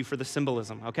wafer. Thank you for the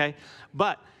symbolism, okay?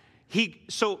 But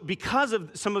so because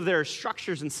of some of their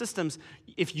structures and systems,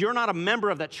 if you're not a member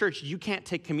of that church, you can't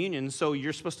take communion. So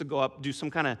you're supposed to go up, do some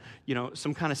kind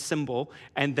of symbol,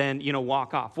 and then,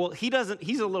 walk off. Well, he doesn't.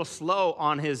 He's a little slow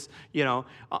on his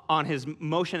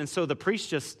motion, and so the priest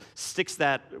just sticks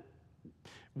that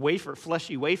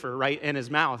fleshy wafer, right, in his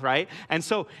mouth, right? And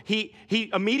so he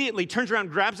immediately turns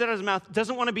around, grabs it out of his mouth,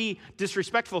 doesn't want to be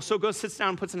disrespectful, so goes, sits down,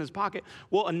 and puts it in his pocket.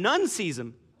 Well, a nun sees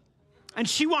him. And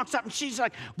she walks up and she's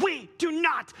like, we do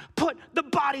not put the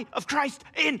body of Christ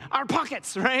in our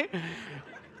pockets, right?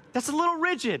 That's a little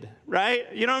rigid, right?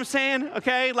 You know what I'm saying?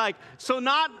 Okay, so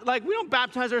not, we don't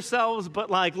baptize ourselves, but,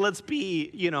 let's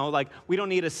be, we don't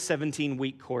need a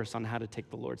 17-week course on how to take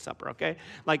the Lord's Supper, okay?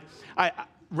 I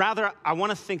want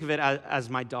to think of it as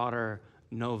my daughter,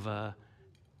 Nova,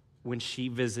 when she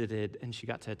visited and she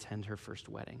got to attend her first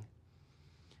wedding.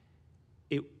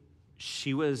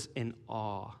 She was in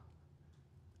awe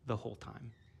the whole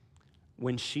time.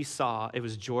 When she saw, it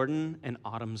was Jordan and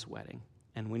Autumn's wedding,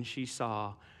 and when she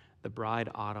saw the bride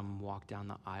Autumn walk down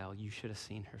the aisle, you should have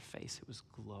seen her face. It was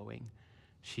glowing.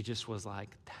 She just was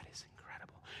like, that is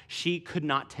incredible. She could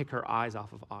not take her eyes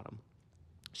off of Autumn.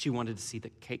 She wanted to see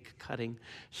the cake cutting.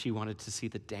 She wanted to see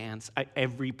the dance,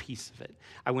 every piece of it.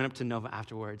 I went up to Nova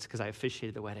afterwards because I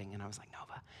officiated the wedding, and I was like,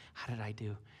 Nova, how did I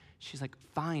do? She's like,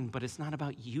 fine, but it's not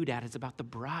about you, Dad. It's about the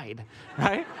bride,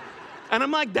 right? And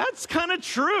I'm like, that's kind of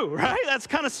true, right? That's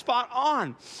kind of spot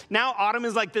on. Now Autumn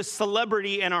is like this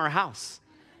celebrity in our house,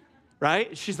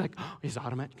 right? She's like, oh, is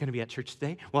Autumn going to be at church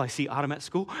today? Well, I see Autumn at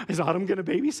school. Is Autumn going to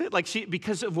babysit?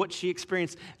 Because of what she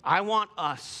experienced. I want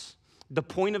us, the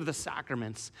point of the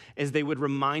sacraments is they would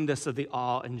remind us of the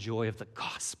awe and joy of the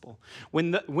gospel.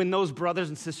 When those brothers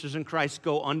and sisters in Christ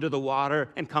go under the water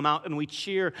and come out and we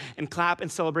cheer and clap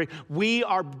and celebrate, we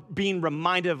are being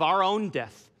reminded of our own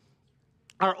death.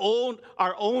 Our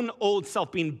own old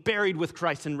self being buried with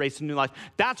Christ and raised to new life.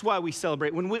 That's why we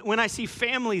celebrate. When I see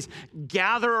families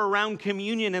gather around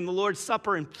communion and the Lord's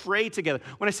Supper and pray together,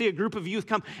 when I see a group of youth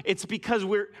come, it's because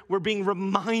we're being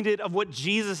reminded of what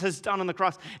Jesus has done on the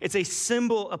cross. It's a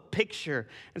symbol, a picture.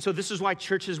 And so this is why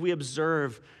churches, we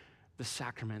observe the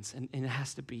sacraments, and it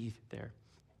has to be there.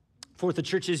 Fourth, the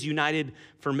church is united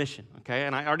for mission, okay?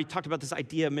 And I already talked about this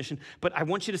idea of mission, but I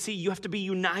want you to see you have to be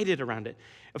united around it.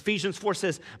 Ephesians 4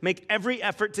 says, make every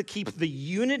effort to keep the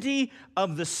unity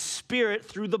of the Spirit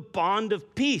through the bond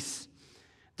of peace.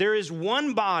 There is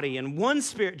one body and one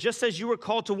Spirit, just as you were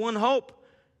called to one hope.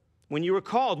 When you were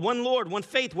called, one Lord, one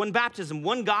faith, one baptism,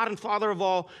 one God and Father of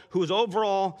all, who is over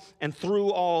all and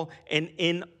through all and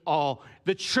in all.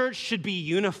 The church should be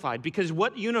unified because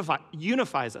what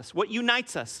unifies us, what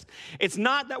unites us? It's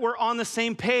not that we're on the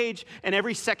same page in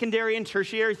every secondary and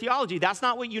tertiary theology. That's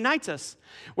not what unites us.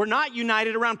 We're not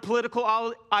united around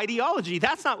political ideology.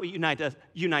 That's not what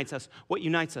unites us. What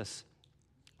unites us?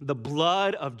 The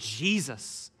blood of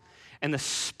Jesus and the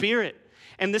Spirit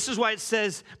And this is why it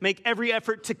says, make every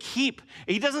effort to keep.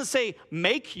 He doesn't say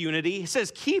make unity, he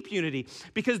says keep unity,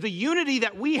 because the unity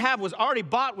that we have was already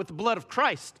bought with the blood of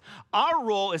Christ. Our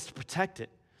role is to protect it.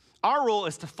 Our role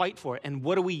is to fight for it. And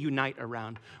what do we unite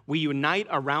around? We unite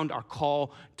around our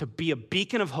call to be a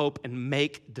beacon of hope and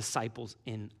make disciples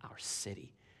in our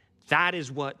city. That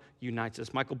is what unites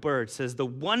us. Michael Bird says the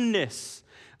oneness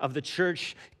of the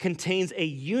church contains a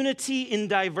unity in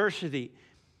diversity,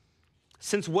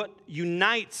 since what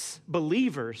unites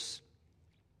believers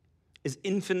is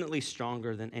infinitely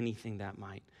stronger than anything that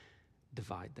might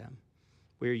divide them.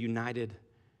 We are united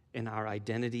in our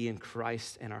identity in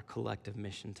Christ and our collective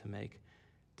mission to make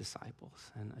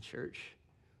disciples. And a church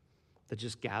that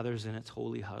just gathers in its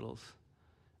holy huddles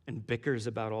and bickers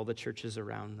about all the churches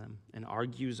around them and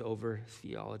argues over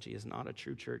theology is not a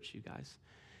true church, you guys.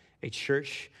 A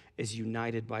church is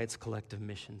united by its collective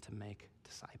mission to make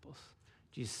disciples.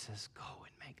 Jesus says, go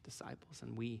and make disciples.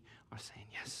 And we are saying,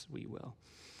 yes, we will.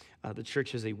 The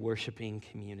church is a worshiping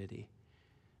community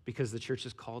because the church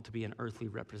is called to be an earthly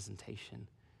representation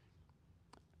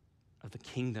of the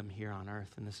kingdom here on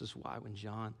earth. And this is why when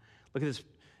John, look at this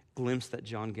glimpse that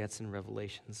John gets in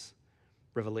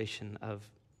revelation of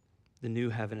the new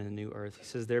heaven and the new earth. He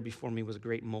says, there before me was a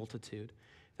great multitude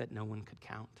that no one could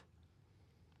count.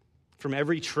 From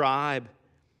every tribe,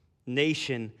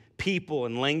 nation, people,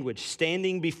 and language,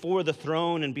 standing before the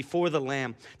throne and before the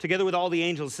Lamb, together with all the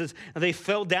angels. It says, they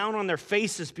fell down on their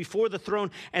faces before the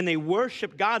throne, and they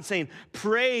worshiped God, saying,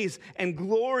 praise and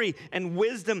glory and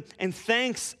wisdom and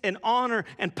thanks and honor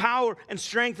and power and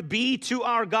strength be to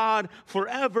our God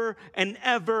forever and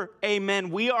ever. Amen.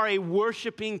 We are a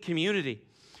worshiping community.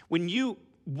 When you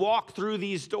walk through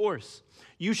these doors,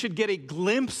 you should get a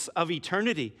glimpse of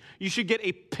eternity. You should get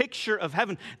a picture of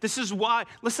heaven. This is why,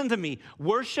 listen to me,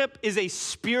 worship is a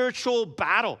spiritual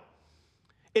battle.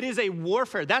 It is a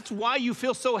warfare. That's why you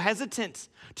feel so hesitant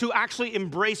to actually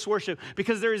embrace worship,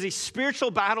 because there is a spiritual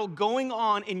battle going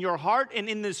on in your heart and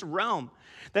in this realm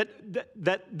that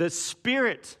the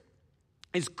Spirit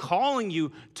is calling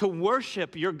you to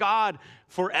worship your God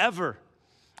forever.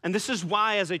 And this is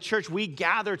why, as a church, we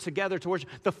gather together to worship.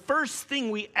 The first thing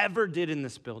we ever did in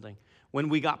this building when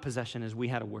we got possession is we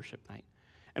had a worship night.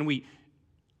 And we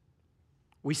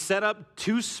set up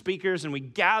 2 speakers, and we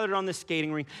gathered on the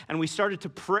skating rink, and we started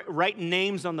to write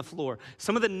names on the floor.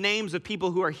 Some of the names of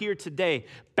people who are here today,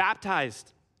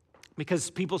 baptized, because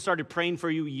people started praying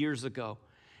for you years ago.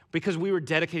 Because we were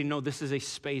dedicated, no, this is a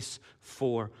space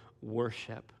for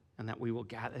worship, and that we will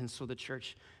gather. And so the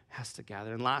church has to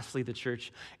gather. And lastly, the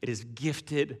church, it is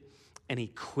gifted and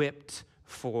equipped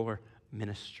for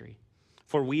ministry.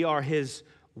 For we are his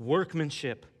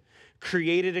workmanship,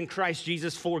 created in Christ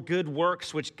Jesus for good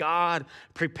works, which God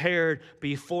prepared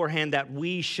beforehand that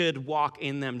we should walk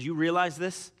in them. Do you realize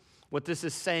this? What this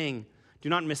is saying, do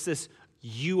not miss this.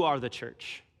 You are the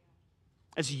church.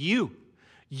 It's you.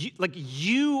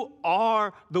 You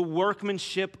are the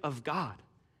workmanship of God.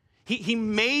 He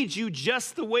made you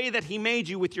just the way that he made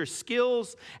you, with your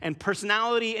skills and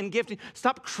personality and gifting.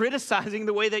 Stop criticizing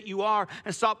the way that you are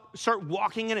and start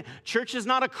walking in it. Church is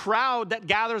not a crowd that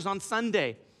gathers on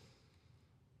Sunday.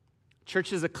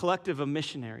 Church is a collective of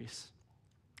missionaries.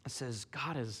 It says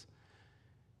God has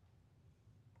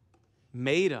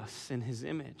made us in his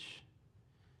image,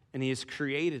 and he has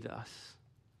created us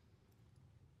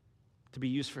to be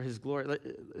used for his glory.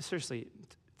 Seriously,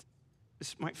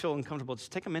 this might feel uncomfortable.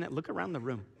 Just take a minute, look around the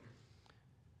room.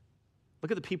 Look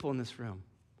at the people in this room.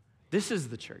 This is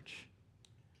the church.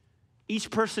 Each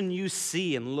person you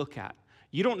see and look at,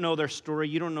 you don't know their story,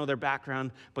 you don't know their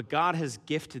background, but God has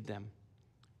gifted them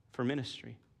for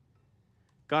ministry.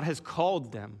 God has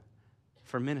called them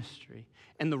for ministry.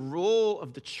 And the role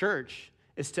of the church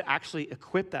is to actually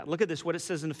equip that. Look at this, what it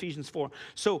says in Ephesians 4.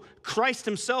 So Christ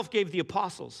himself gave the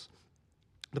apostles,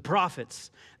 the prophets,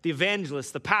 the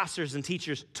evangelists, the pastors and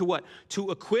teachers to what?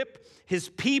 To equip his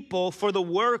people for the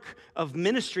work of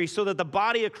ministry so that the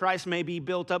body of Christ may be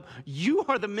built up. You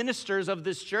are the ministers of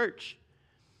this church.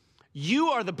 You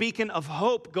are the beacon of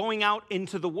hope going out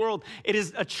into the world.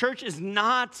 A church is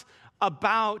not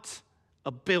about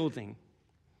a building.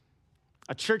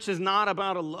 A church is not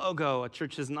about a logo. A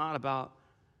church is not about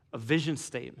a vision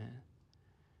statement.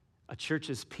 A church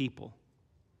is people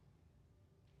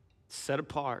set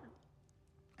apart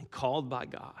and called by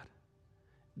God,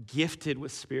 gifted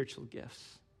with spiritual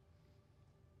gifts,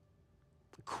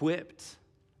 equipped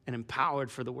and empowered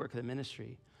for the work of the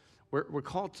ministry. We're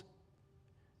called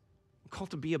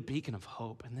to be a beacon of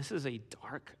hope, and this is a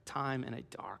dark time and a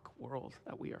dark world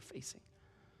that we are facing.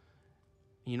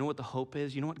 You know what the hope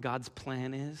is? You know what God's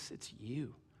plan is? It's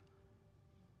you.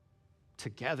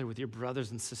 together with your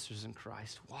brothers and sisters in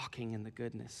Christ, walking in the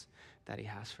goodness that he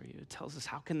has for you. It tells us,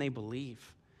 how can they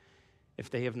believe if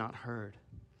they have not heard?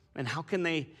 And how can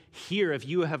they hear if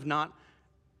you have not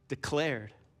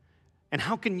declared? And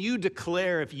how can you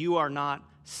declare if you are not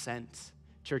sent?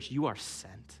 Church, you are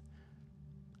sent.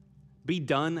 Be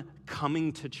done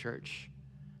coming to church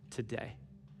today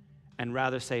and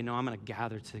rather say, no, I'm going to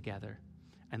gather together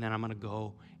and then I'm going to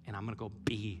go and I'm going to go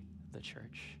be the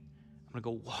church. I'm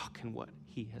going to go walk in what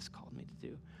he has called me to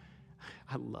do.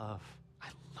 I love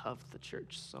the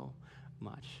church so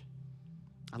much.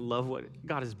 I love what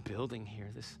God is building here,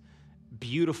 this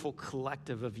beautiful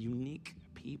collective of unique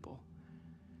people.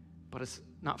 But it's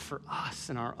not for us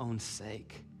in our own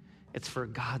sake. It's for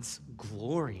God's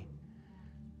glory.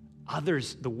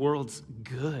 Others, the world's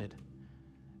good.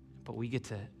 But we get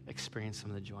to experience some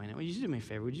of the joy in it. Would you do me a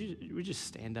favor? Would you just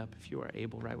stand up if you are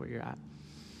able, right where you're at?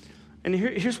 And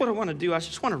here's what I want to do. I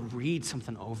just want to read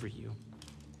something over you.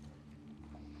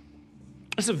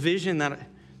 It's a vision that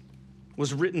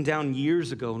was written down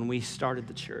years ago when we started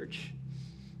the church.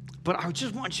 But I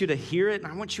just want you to hear it,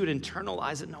 and I want you to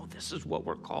internalize it. No, this is what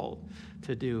we're called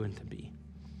to do and to be.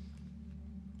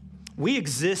 We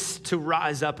exist to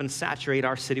rise up and saturate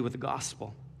our city with the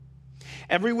gospel.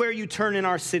 Everywhere you turn in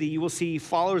our city, you will see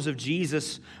followers of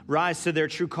Jesus rise to their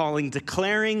true calling,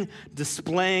 declaring,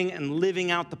 displaying, and living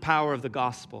out the power of the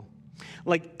gospel.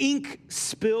 Like ink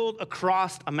spilled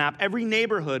across a map, every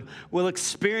neighborhood will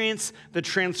experience the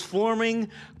transforming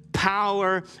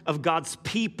power of God's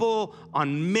people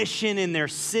on mission in their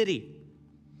city.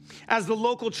 As the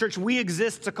local church, we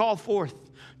exist to call forth,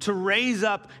 to raise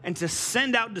up, and to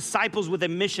send out disciples with a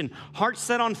mission, hearts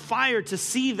set on fire to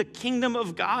see the kingdom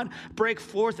of God break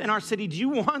forth in our city. Do you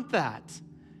want that?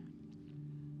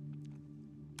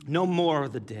 No more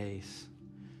of the days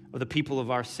of the people of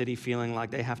our city feeling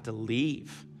like they have to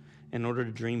leave in order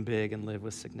to dream big and live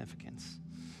with significance.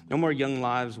 No more young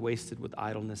lives wasted with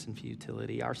idleness and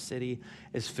futility. Our city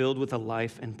is filled with a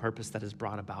life and purpose that is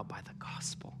brought about by the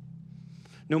gospel.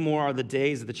 No more are the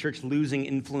days of the church losing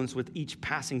influence with each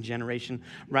passing generation.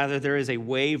 Rather, there is a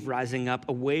wave rising up,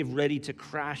 a wave ready to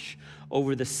crash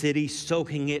over the city,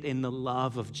 soaking it in the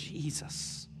love of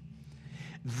Jesus.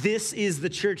 This is the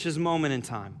church's moment in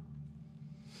time.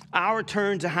 Our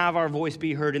turn to have our voice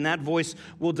be heard, and that voice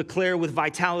will declare with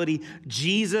vitality,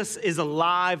 Jesus is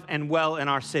alive and well in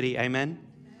our city, amen?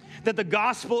 That the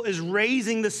gospel is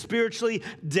raising the spiritually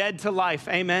dead to life,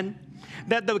 amen?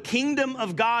 That the kingdom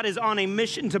of God is on a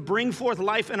mission to bring forth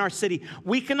life in our city.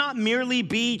 We cannot merely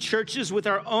be churches with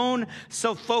our own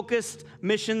self-focused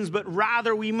missions, but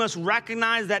rather we must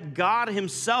recognize that God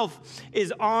himself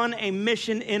is on a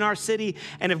mission in our city,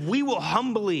 and if we will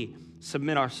humbly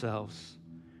submit ourselves,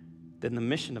 then the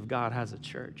mission of God has a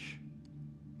church.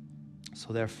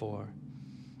 So therefore,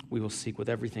 we will seek with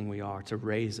everything we are to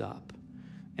raise up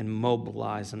and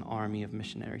mobilize an army of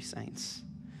missionary saints.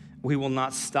 We will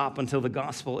not stop until the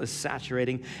gospel is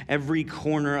saturating every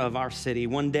corner of our city.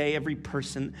 One day, every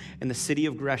person in the city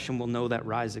of Gresham will know that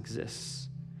Rise exists.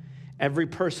 Every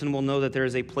person will know that there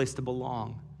is a place to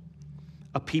belong,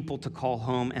 a people to call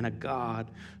home, and a God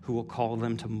who will call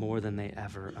them to more than they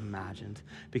ever imagined.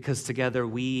 Because together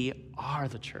we are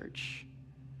the church.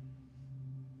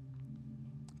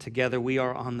 Together we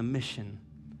are on the mission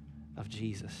of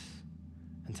Jesus.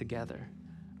 And together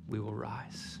we will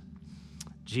rise.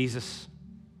 Jesus,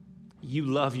 you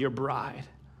love your bride.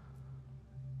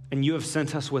 And you have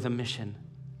sent us with a mission.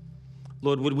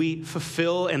 Lord, would we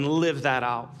fulfill and live that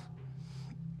out?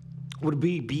 Would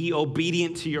we be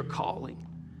obedient to your calling?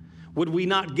 Would we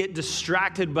not get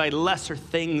distracted by lesser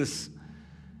things,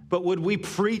 but would we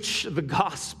preach the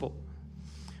gospel?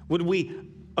 Would we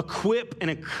equip and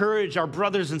encourage our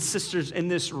brothers and sisters in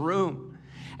this room?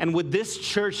 And would this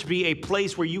church be a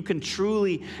place where you can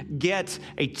truly get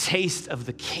a taste of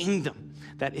the kingdom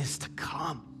that is to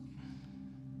come?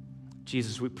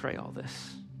 Jesus, we pray all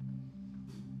this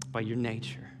by your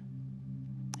nature,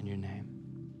 in your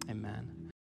name. Amen.